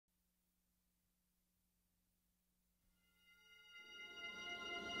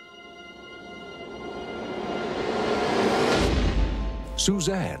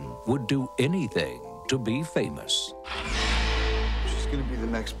Suzanne would do anything to be famous. She's gonna be the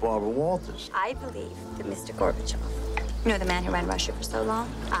next Barbara Walters. I believe that Mr. Gorbachev, you know, the man who ran Russia for so long,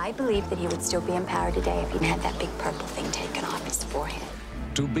 I believe that he would still be in power today if he'd had that big purple thing taken off his forehead.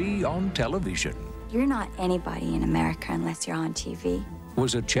 To be on television You're not anybody in America unless you're on TV.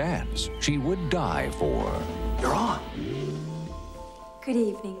 was a chance she would die for. You're on. Good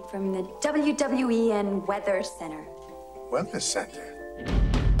evening from the WWEN Weather Center. Weather Center.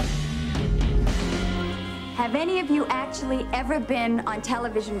 Have any of you actually ever been on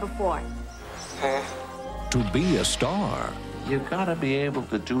television before? To be a star You gotta be able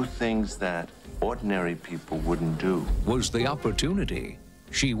to do things that ordinary people wouldn't do. was the opportunity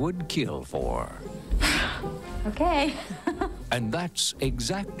she would kill for. Okay. And that's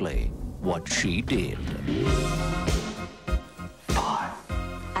exactly what she did.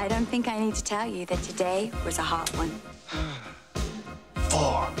 I don't think I need to tell you that today was a hot one.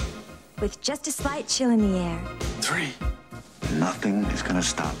 4, With just a slight chill in the air. 3, Nothing is gonna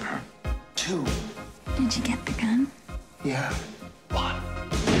stop her. 2. Did you get the gun? Yeah. 1.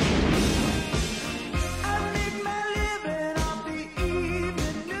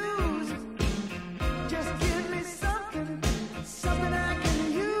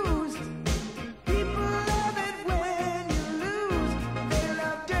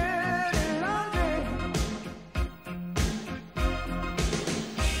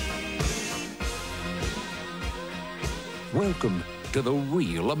 Welcome to the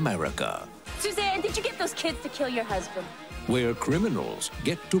real America, Suzanne, did you get those kids to kill your husband? where criminals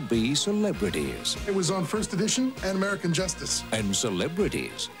get to be celebrities It was on First Edition and American Justice. and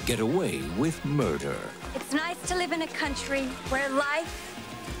celebrities get away with murder. It's nice to live in a country where life,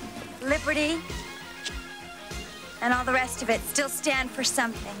 liberty, and all the rest of it still stand for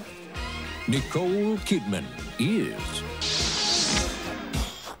something. Nicole Kidman is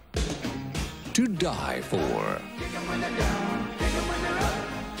to die for. Kick 'em when they're down, kick 'em when they're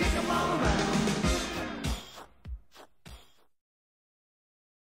up, kick 'em all around.